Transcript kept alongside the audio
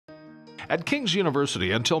At King's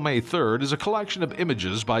University until May 3rd is a collection of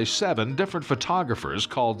images by 7 different photographers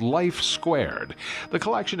called Life Squared. The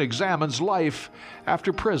collection examines life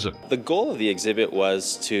after prison. The goal of the exhibit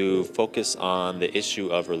was to focus on the issue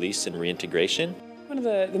of release and reintegration. One of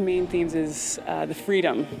the main themes is the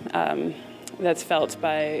freedom that's felt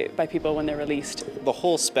by people when they're released. The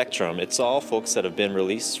whole spectrum, it's all folks that have been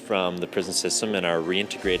released from the prison system and are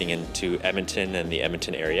reintegrating into Edmonton and the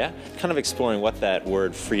Edmonton area, kind of exploring what that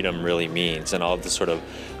word freedom really means and all of the sort of,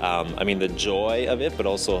 the joy of it, but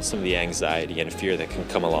also some of the anxiety and fear that can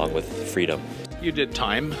come along with freedom. You did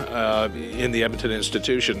time in the Edmonton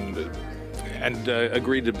Institution and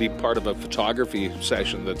agreed to be part of a photography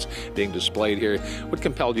session that's being displayed here. What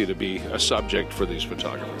compelled you to be a subject for these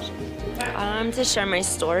photographers? To share my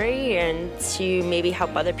story and to maybe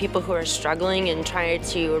help other people who are struggling and trying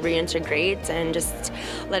to reintegrate, and just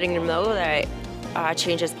letting them know that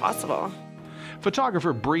change is possible.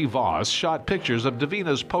 Photographer Bree Voss shot pictures of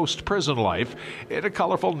Davina's post-prison life in a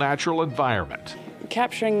colorful natural environment.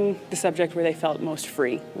 Capturing the subject where they felt most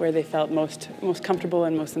free, where they felt most comfortable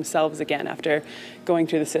and most themselves again after going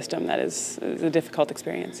through the system. That is a difficult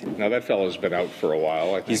experience. Now that fellow's been out for a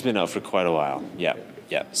while, I think. He's been out for quite a while, yeah.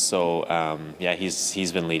 So,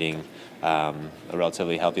 he's been leading a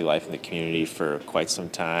relatively healthy life in the community for quite some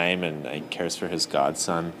time, and he cares for his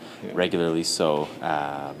godson regularly, so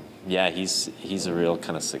he's a real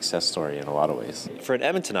kind of success story in a lot of ways. For an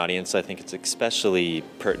Edmonton audience, I think it's especially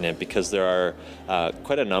pertinent because there are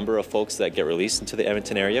quite a number of folks that get released into the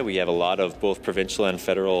Edmonton area. We have a lot of both provincial and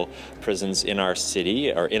federal prisons in our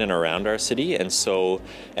city, or in and around our city, and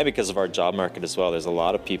because of our job market as well, there's a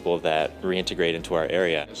lot of people that reintegrate into our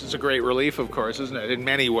area. This is a great relief, of course, isn't it? In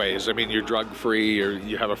many ways. I mean, you're drug-free, or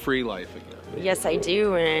you have a free life again. Yes, I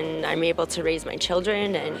do, and I'm able to raise my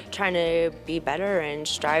children and trying to be better and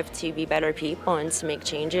strive to be better people and to make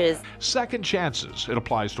changes. Second chances. It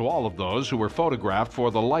applies to all of those who were photographed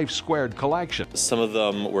for the Life Squared collection. Some of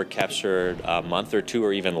them were captured a month or two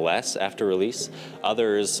or even less after release.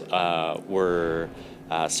 Others were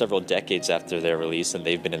several decades after their release, and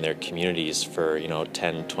they've been in their communities for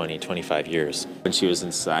 10, 20, 25 years. When she was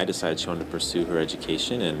inside, decided she wanted to pursue her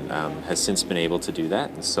education, and has since been able to do that.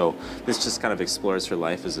 And so this just kind of explores her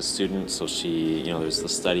life as a student. So she, there's the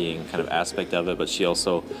studying kind of aspect of it, but she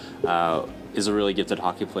also is a really gifted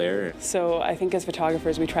hockey player. So I think as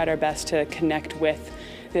photographers, we tried our best to connect with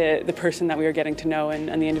the person that we were getting to know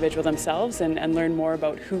and the individual themselves, and learn more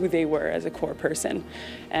about who they were as a core person,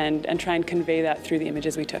 and try and convey that through the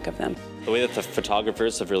images we took of them. The way that the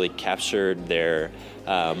photographers have really captured their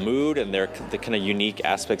mood and the kind of unique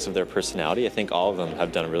aspects of their personality, I think all of them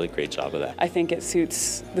have done a really great job of that. I think it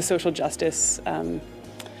suits the social justice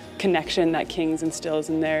connection that King's instills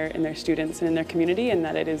in their students and in their community, and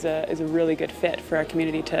that it is a really good fit for our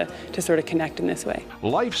community to sort of connect in this way.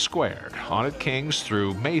 Life Squared on at King's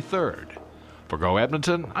through May 3rd. For Go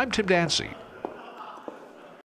Edmonton, I'm Tim Dancy.